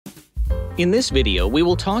In this video, we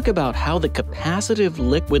will talk about how the capacitive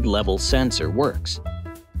liquid level sensor works.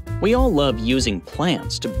 We all love using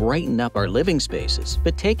plants to brighten up our living spaces,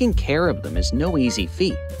 but taking care of them is no easy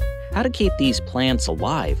feat. How to keep these plants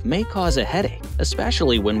alive may cause a headache,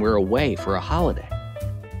 especially when we're away for a holiday.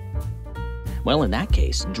 Well, in that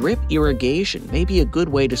case, drip irrigation may be a good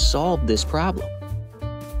way to solve this problem.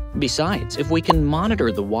 Besides, if we can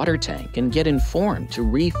monitor the water tank and get informed to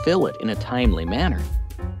refill it in a timely manner,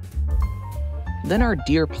 then our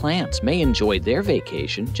dear plants may enjoy their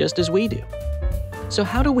vacation just as we do. So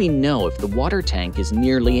how do we know if the water tank is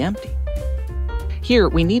nearly empty? Here,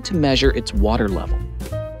 we need to measure its water level.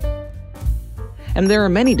 And there are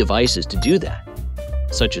many devices to do that,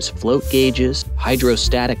 such as float gauges,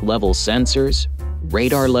 hydrostatic level sensors,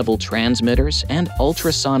 radar level transmitters, and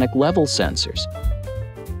ultrasonic level sensors.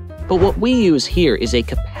 But what we use here is a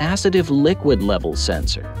capacitive liquid level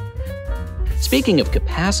sensor. Speaking of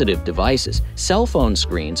capacitive devices, cell phone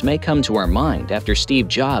screens may come to our mind after Steve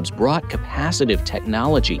Jobs brought capacitive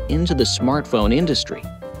technology into the smartphone industry.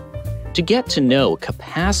 To get to know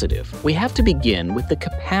capacitive, we have to begin with the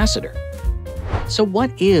capacitor. So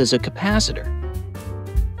what is a capacitor?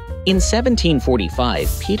 In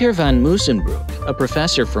 1745, Peter van Mussenbroek, a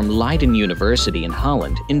professor from Leiden University in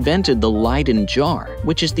Holland, invented the Leyden jar,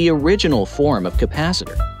 which is the original form of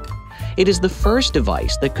capacitor. It is the first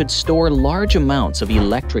device that could store large amounts of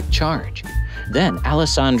electric charge. Then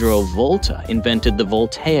Alessandro Volta invented the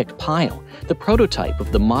voltaic pile, the prototype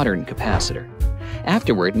of the modern capacitor.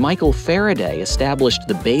 Afterward, Michael Faraday established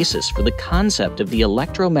the basis for the concept of the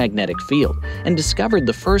electromagnetic field and discovered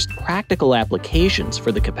the first practical applications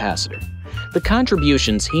for the capacitor. The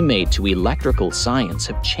contributions he made to electrical science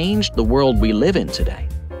have changed the world we live in today.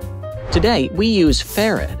 Today, we use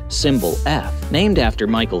farad, symbol F, named after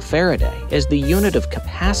Michael Faraday, as the unit of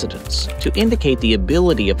capacitance to indicate the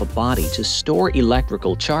ability of a body to store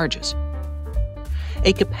electrical charges.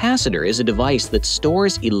 A capacitor is a device that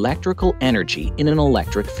stores electrical energy in an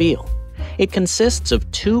electric field. It consists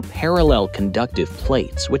of two parallel conductive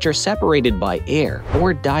plates which are separated by air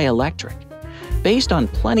or dielectric. Based on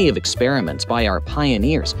plenty of experiments by our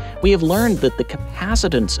pioneers, we have learned that the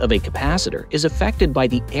capacitance of a capacitor is affected by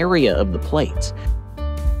the area of the plates,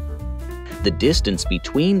 the distance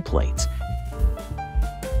between plates,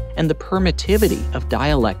 and the permittivity of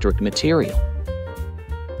dielectric material.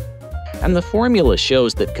 And the formula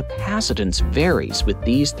shows that capacitance varies with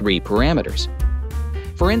these three parameters.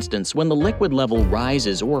 For instance, when the liquid level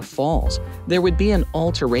rises or falls, there would be an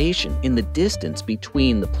alteration in the distance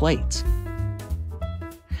between the plates,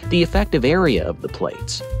 the effective area of the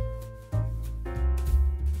plates,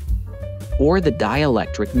 or the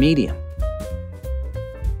dielectric medium.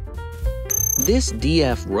 This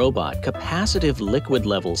DFRobot capacitive liquid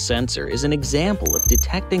level sensor is an example of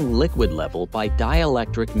detecting liquid level by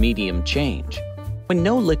dielectric medium change. When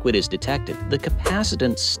no liquid is detected, the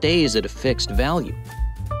capacitance stays at a fixed value.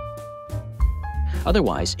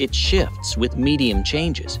 Otherwise, it shifts with medium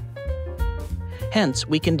changes. Hence,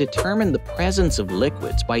 we can determine the presence of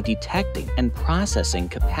liquids by detecting and processing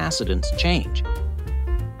capacitance change.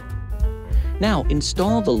 Now,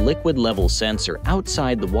 install the liquid level sensor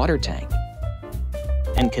outside the water tank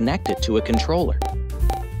and connect it to a controller.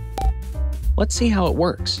 Let's see how it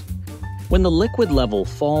works. When the liquid level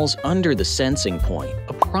falls under the sensing point,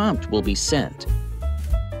 a prompt will be sent,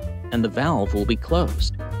 and the valve will be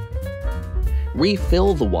closed.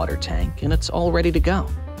 Refill the water tank, and it's all ready to go.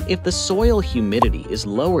 If the soil humidity is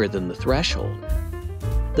lower than the threshold,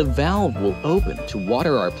 the valve will open to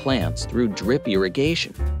water our plants through drip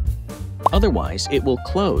irrigation. Otherwise, it will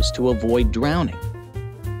close to avoid drowning.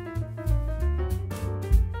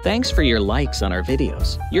 Thanks for your likes on our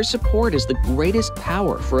videos. Your support is the greatest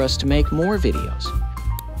power for us to make more videos.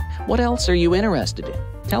 What else are you interested in?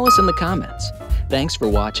 Tell us in the comments. Thanks for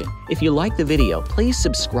watching. If you like the video, please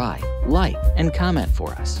subscribe, like, and comment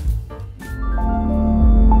for us.